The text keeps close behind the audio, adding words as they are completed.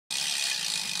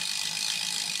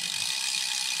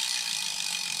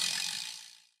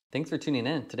Thanks for tuning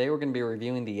in. Today we're going to be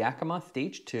reviewing the Yakima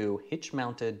StageTwo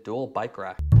hitch-mounted dual bike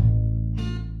rack.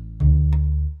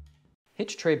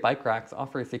 Hitch tray bike racks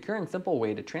offer a secure and simple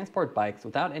way to transport bikes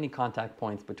without any contact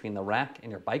points between the rack and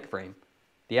your bike frame.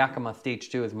 The Yakima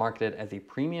StageTwo is marketed as a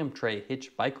premium tray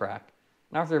hitch bike rack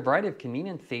and offers a variety of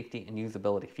convenience, safety, and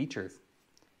usability features.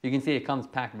 You can see it comes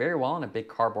packed very well in a big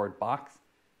cardboard box.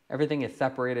 Everything is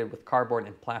separated with cardboard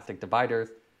and plastic dividers,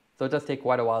 so it does take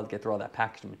quite a while to get through all that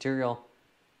packaged material.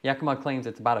 Yakima claims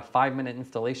it's about a 5-minute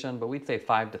installation, but we'd say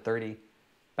 5 to 30,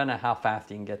 depending on how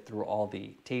fast you can get through all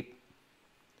the tape.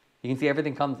 You can see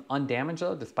everything comes undamaged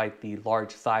though, despite the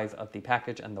large size of the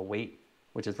package and the weight,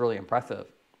 which is really impressive.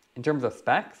 In terms of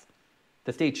specs,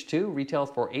 the StageTwo retails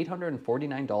for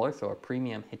 $849, so a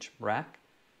premium hitch rack.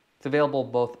 It's available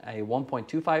both a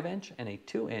 1.25-inch and a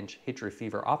 2-inch hitch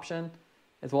receiver option,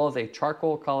 as well as a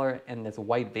charcoal color and this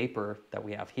white vapor that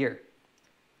we have here.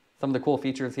 Some of the cool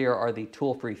features here are the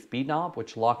tool-free speed knob,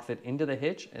 which locks it into the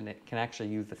hitch, and it can actually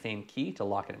use the same key to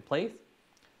lock it in place.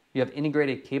 You have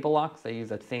integrated cable locks that use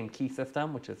that same key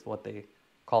system, which is what they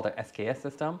call their SKS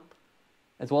system,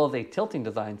 as well as a tilting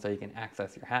design so you can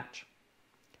access your hatch.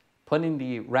 Putting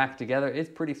the rack together is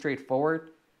pretty straightforward.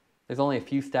 There's only a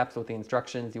few steps with the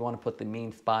instructions. You want to put the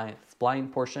main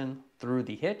spline portion through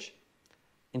the hitch,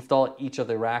 install each of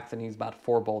the racks and use about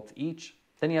 4 bolts each.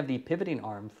 Then you have the pivoting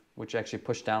arms, which actually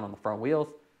push down on the front wheels,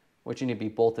 which need to be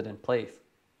bolted in place.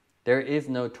 There is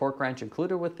no torque wrench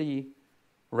included with the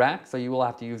rack, so you will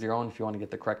have to use your own if you want to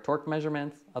get the correct torque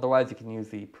measurements. Otherwise, you can use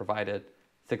the provided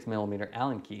 6mm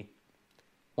Allen key.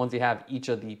 Once you have each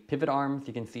of the pivot arms,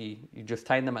 you can see you just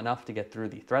tighten them enough to get through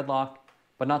the thread lock,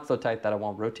 but not so tight that it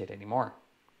won't rotate anymore.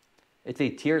 It's a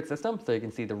tiered system, so you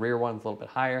can see the rear one's a little bit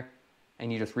higher,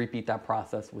 and you just repeat that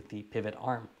process with the pivot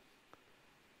arm.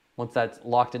 Once that's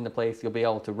locked into place, you'll be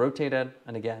able to rotate it,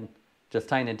 and again, just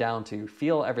tighten it down to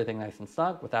feel everything nice and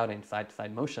snug without any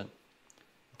side-to-side motion.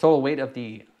 The total weight of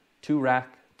the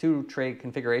two tray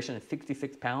configuration is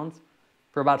 66 pounds.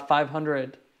 For about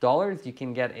 $500, you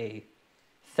can get a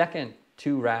second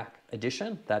 2-rack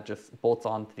edition that just bolts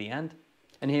on to the end.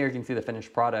 And here you can see the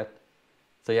finished product.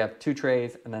 So you have 2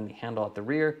 trays and then the handle at the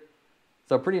rear.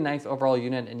 So a pretty nice overall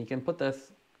unit, and you can put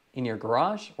this in your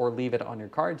garage or leave it on your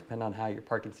car, depending on how your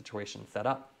parking situation is set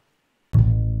up.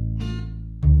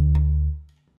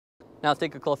 Now let's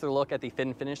take a closer look at the fit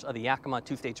and finish of the Yakima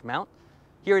 2-stage mount.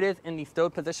 Here it is in the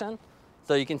stowed position.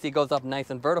 So you can see it goes up nice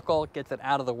and vertical, gets it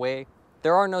out of the way.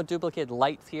 There are no duplicated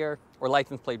lights here or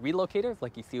license plate relocators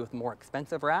like you see with more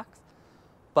expensive racks.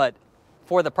 But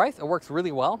for the price, it works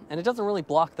really well, and it doesn't really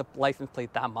block the license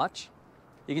plate that much.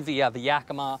 You can see you have the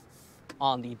Yakima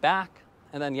on the back,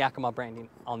 and then Yakima branding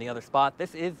on the other spot.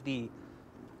 This is the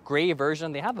gray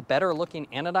version. They have a better looking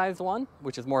anodized one,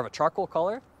 which is more of a charcoal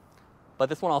color, but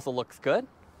this one also looks good.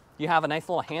 You have a nice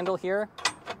little handle here.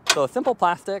 So a simple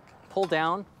plastic, pull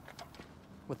down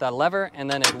with that lever, and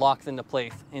then it locks into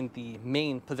place in the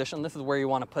main position. This is where you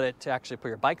want to put it to actually put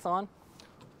your bikes on,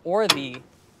 or the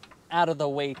out of the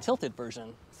way tilted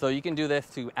version. So you can do this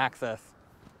to access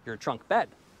your trunk bed.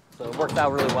 So it works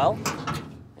out really well,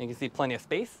 and you can see plenty of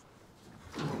space.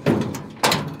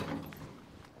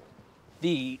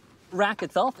 The rack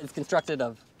itself is constructed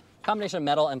of a combination of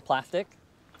metal and plastic.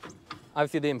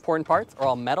 Obviously the important parts are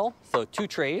all metal, so 2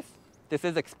 trays. This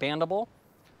is expandable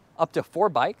up to 4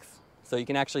 bikes, so you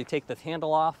can actually take this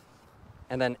handle off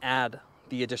and then add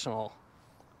the additional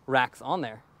racks on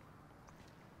there.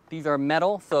 These are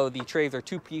metal, so the trays are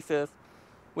 2 pieces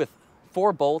with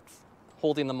 4 bolts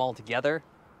holding them all together.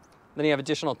 Then you have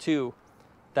additional 2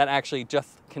 that actually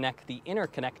just connect the inner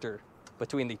connector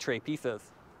between the tray pieces.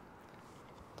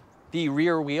 The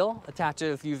rear wheel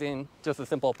attaches using just a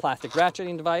simple plastic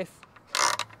ratcheting device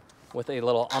with a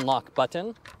little unlock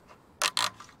button.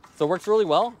 So it works really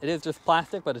well. It is just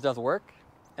plastic, but it does work.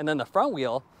 And then the front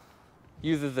wheel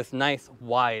uses this nice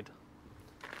wide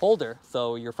holder.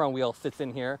 So your front wheel sits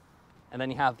in here, and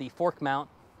then you have the fork mount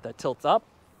that tilts up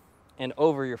and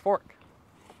over your fork.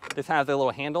 This has a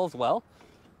little handle as well,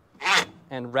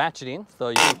 and ratcheting, so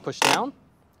you can push down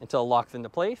until it locks into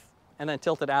place, and then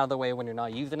tilt it out of the way when you're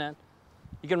not using it.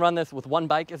 You can run this with 1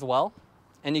 bike as well,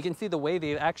 and you can see the way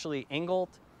they've actually angled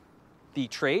the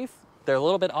trays. They're a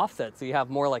little bit offset, so you have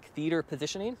more like theater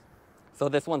positioning. So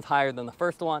this one's higher than the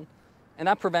first one, and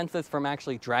that prevents this from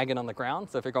actually dragging on the ground.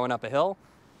 So if you're going up a hill,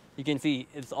 you can see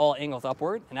it's all angles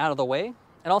upward and out of the way.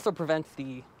 It also prevents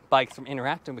the bikes from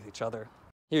interacting with each other.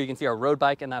 Here you can see our road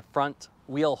bike and that front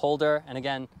wheel holder, and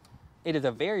again, it is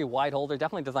a very wide holder,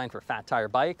 definitely designed for fat tire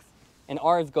bikes, and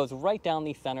ours goes right down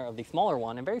the center of the smaller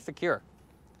one and very secure.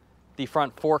 The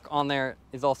front fork on there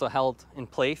is also held in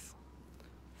place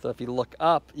So if you look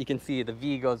up, you can see the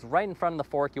V goes right in front of the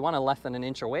fork. You want to less than an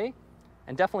inch away,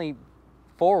 and definitely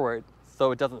forward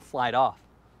so it doesn't slide off.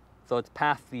 So it's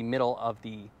past the middle of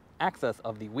the axis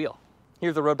of the wheel.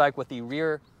 Here's a road bike with the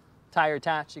rear tire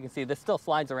attached. You can see this still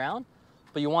slides around,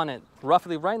 but you want it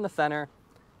roughly right in the center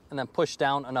and then push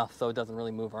down enough so it doesn't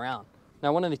really move around.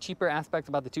 Now, one of the cheaper aspects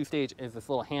about the two-stage is this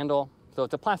little handle. So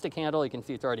it's a plastic handle. You can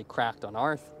see it's already cracked on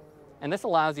ours. And this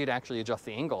allows you to actually adjust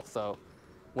the angle. So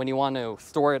when you want to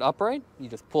store it upright, you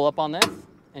just pull up on this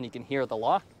and you can hear the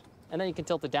lock, and then you can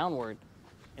tilt it downward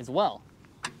as well.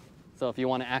 So if you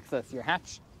want to access your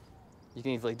hatch, you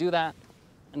can easily do that.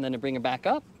 And then to bring it back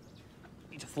up,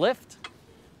 you just lift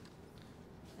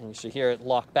and you should hear it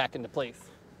lock back into place.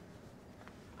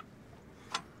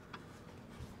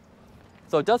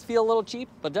 So it does feel a little cheap,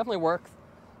 but definitely works.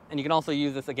 And you can also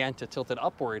use this again to tilt it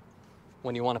upward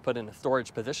when you want to put it in a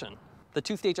storage position. The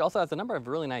two-stage also has a number of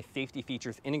really nice safety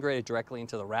features integrated directly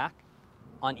into the rack.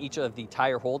 On each of the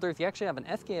tire holders, you actually have an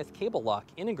SKS cable lock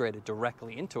integrated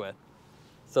directly into it.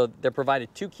 So they're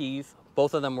provided 2 keys.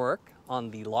 Both of them work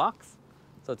on the locks.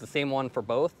 So it's the same one for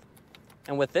both.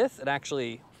 And with this, it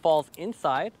actually falls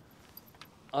inside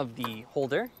of the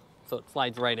holder. So it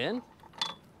slides right in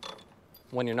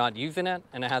when you're not using it.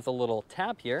 And it has a little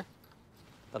tab here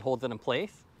that holds it in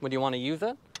place. When you want to use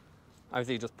it,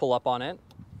 obviously you just pull up on it,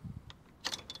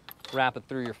 wrap it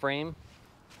through your frame,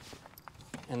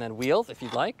 and then wheels if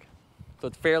you'd like. So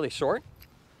it's fairly short.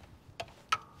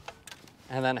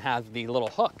 And then it has the little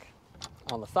hook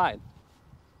on the side.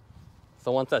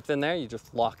 So once that's in there, you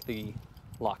just lock the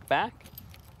lock back,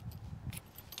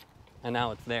 and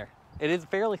now it's there. It is a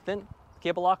fairly thin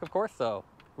cable lock, of course, so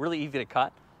really easy to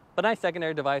cut. But nice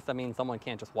secondary device, that means someone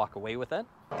can't just walk away with it.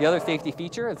 The other safety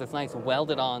feature is this nice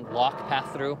welded on lock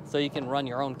pass-through, so you can run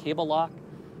your own cable lock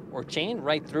or chain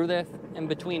right through this in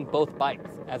between both bikes,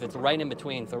 as it's right in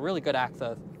between, so really good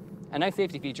access. A nice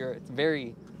safety feature. It's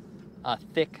very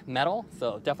thick metal,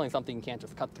 so definitely something you can't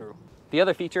just cut through. The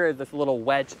other feature is this little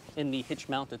wedge in the hitch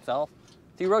mount itself.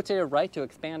 So you rotate it right to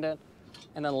expand it,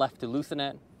 and then left to loosen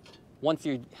it. Once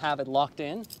you have it locked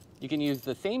in, you can use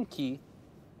the same key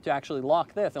to actually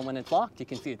lock this, and when it's locked, you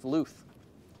can see it's loose.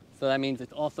 So that means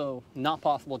it's also not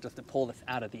possible just to pull this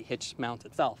out of the hitch mount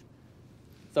itself.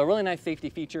 So a really nice safety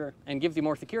feature, and gives you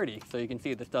more security. So you can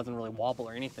see this doesn't really wobble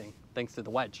or anything thanks to the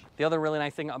wedge. The other really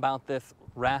nice thing about this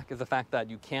rack is the fact that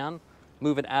you can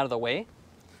move it out of the way.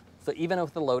 So even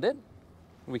with the loaded,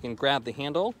 we can grab the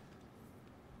handle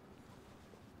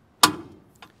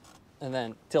and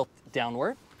then tilt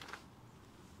downward.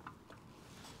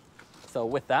 So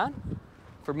with that,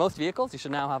 for most vehicles, you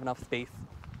should now have enough space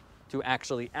to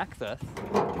actually access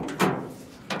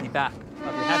the back of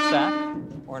your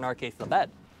hatchback, or in our case, the bed.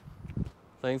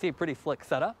 So you can see a pretty slick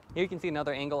setup. Here you can see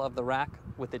another angle of the rack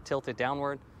with it tilted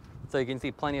downward. So you can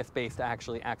see plenty of space to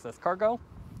actually access cargo.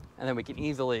 And then we can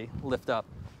easily lift up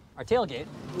our tailgate,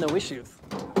 no issues.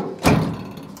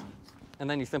 And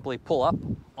then you simply pull up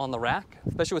on the rack.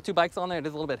 Especially with 2 bikes on there, it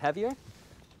is a little bit heavier,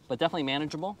 but definitely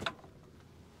manageable.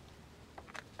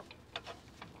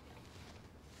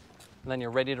 And then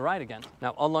you're ready to ride again.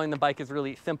 Now, unloading the bike is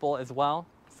really simple as well.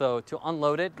 So to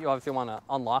unload it, you obviously want to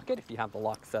unlock it if you have the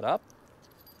lock set up.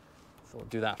 So we'll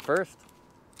do that first.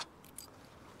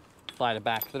 Slide it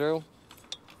back through,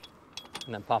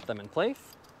 and then pop them in place.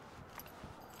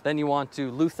 Then you want to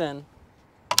loosen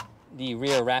the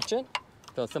rear ratchet.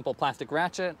 So a simple plastic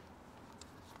ratchet,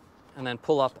 and then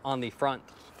pull up on the front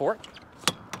fork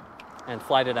and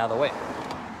slide it out of the way.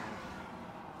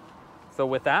 So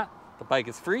with that, the bike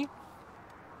is free,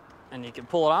 and you can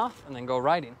pull it off and then go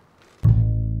riding.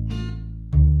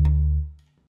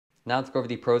 Now let's go over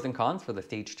the pros and cons for the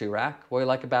Stage 2 rack. What I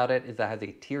like about it is that it has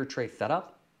a tier tray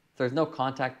setup, so there's no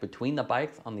contact between the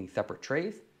bikes on the separate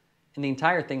trays, and the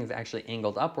entire thing is actually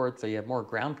angled upwards, so you have more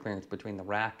ground clearance between the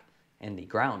rack and the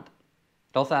ground.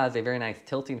 It also has a very nice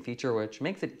tilting feature, which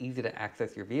makes it easy to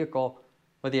access your vehicle.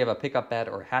 Whether you have a pickup bed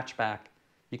or a hatchback,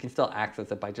 you can still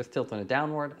access it by just tilting it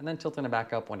downward and then tilting it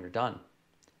back up when you're done.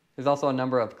 There's also a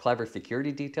number of clever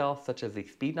security details, such as the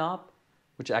speed knob,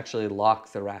 which actually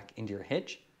locks the rack into your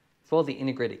hitch, as well as the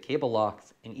integrated cable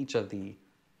locks in each of the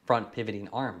front pivoting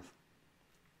arms.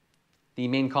 The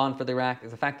main con for the rack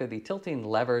is the fact that the tilting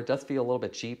lever does feel a little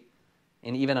bit cheap,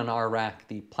 and even on our rack,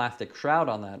 the plastic shroud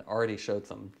on that already showed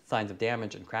some signs of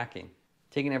damage and cracking.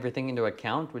 Taking everything into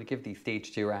account would give the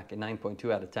Stage 2 rack a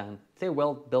 9.2 out of 10. It's a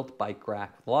well-built bike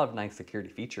rack with a lot of nice security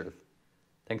features.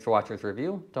 Thanks for watching this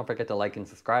review. Don't forget to like and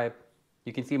subscribe.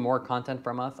 You can see more content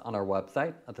from us on our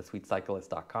website at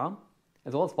thesweetcyclist.com,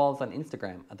 as well as follow us on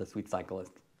Instagram at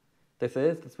thesweetcyclist. This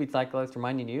is The Sweet Cyclist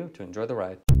reminding you to enjoy the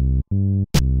ride.